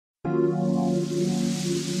It's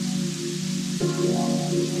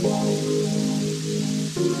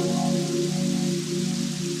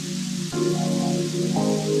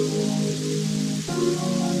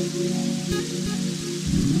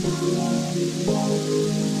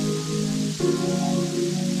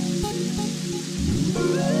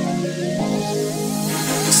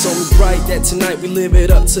only right that tonight we live it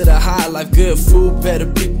up to the high life. Good food,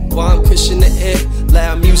 better people, warm cushion in the air.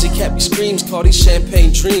 Loud music, happy screams, call these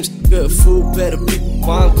champagne dreams. Good food, better people,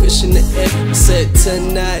 warm cushion in the air. I said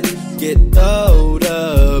tonight, get throwed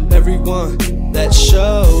up. Everyone that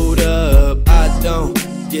showed up, I don't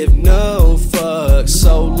give no fuck.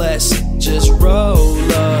 So let's just roll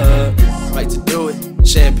up. Right to do it.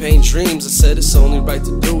 Champagne dreams, I said it's only right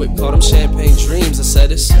to do it. Call them champagne dreams, I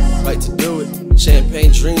said it's right to do it.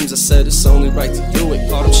 Champagne dreams, I said it's only right to do it.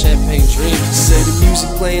 Call them champagne dreams. I said the music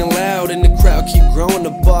playing loud and the crowd keep growing. The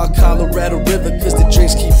bar, Colorado River, cause the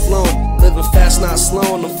drinks keep flowing. Living fast, not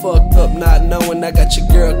slowing. I'm fucked up, not knowing I got your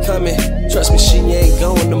girl coming. Trust me, she ain't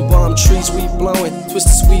going. Them bomb trees we blowing.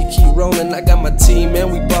 Twisted sweet, keep rolling. I got my team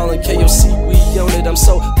and we ballin'. KOC, we own it. I'm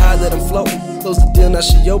so high that I'm floating. Close the deal, now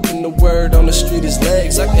she open. The word on the street is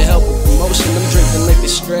legs. I can help with promotion. I'm drinking liquor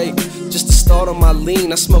straight. Just to start on my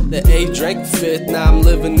lean, I smoked the 8, drank the 5th. Now I'm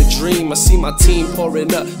living the dream. I see my team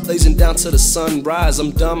pouring up, blazing down to the sunrise.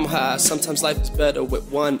 I'm dumb high. Sometimes life is better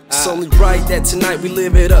with one eye. It's only right that tonight we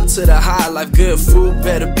live it up to the high life. Good food,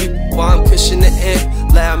 better people, warm cushion in the air.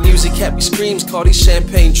 Loud music, happy screams, call these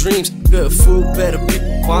champagne dreams. Good food, better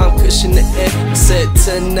people, warm cushion in the air. I said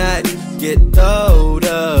tonight, get throwed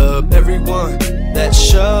up. Everyone that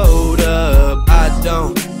showed up, I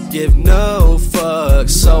don't give no fuck.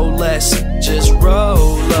 So let's just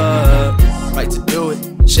roll up. Right to do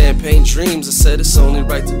it. Champagne dreams, I said it's only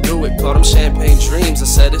right to do it. Call them champagne dreams, I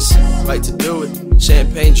said it's right to do it.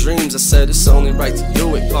 Champagne dreams, I said it's only right to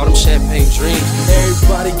do it. Call them champagne dreams.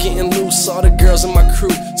 Everybody getting loose, all the girls in my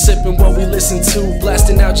crew sipping what we listen to,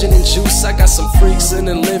 blasting out gin and juice. I got some freaks in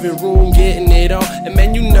the living room getting it on. And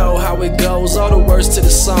man, you know how it goes, all the words to the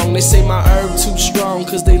song. They say my herb too strong,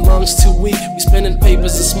 cause they lungs too weak. We spinning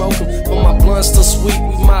papers and smoking, but my blunt's still sweet.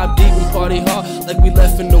 We mob deep and party hard, like we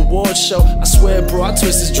left an award show. I swear bro, I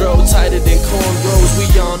twist this dro tighter than cornrows.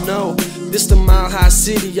 We all know this the Mile High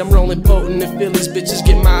City. I'm rolling potent in Phillies, bitches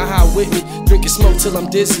get mile high with me. Drinking smoke till I'm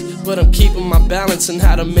dizzy, but I'm keeping my balance. And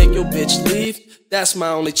how to make your bitch leave, that's my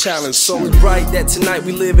only challenge. So only right that tonight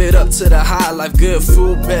we live it up to the high life. Good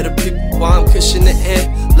food, better people, warm cushion in the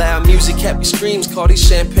air. Loud music, happy screams, call these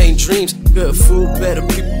champagne dreams. Good food, better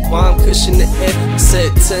people, warm cushion in the air. I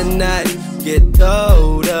said tonight, get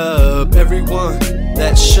throwed up. Everyone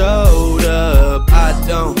that showed up, I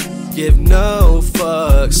don't give no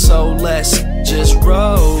fuck. So let's just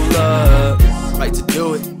roll up. Right to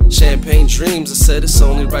do it. Champagne dreams, I said it's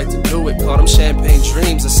only right to do it. Call them champagne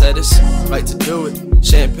dreams, I said it's right to do it.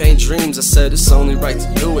 Champagne dreams, I said it's only right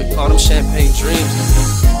to do it. Call them champagne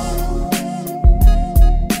dreams.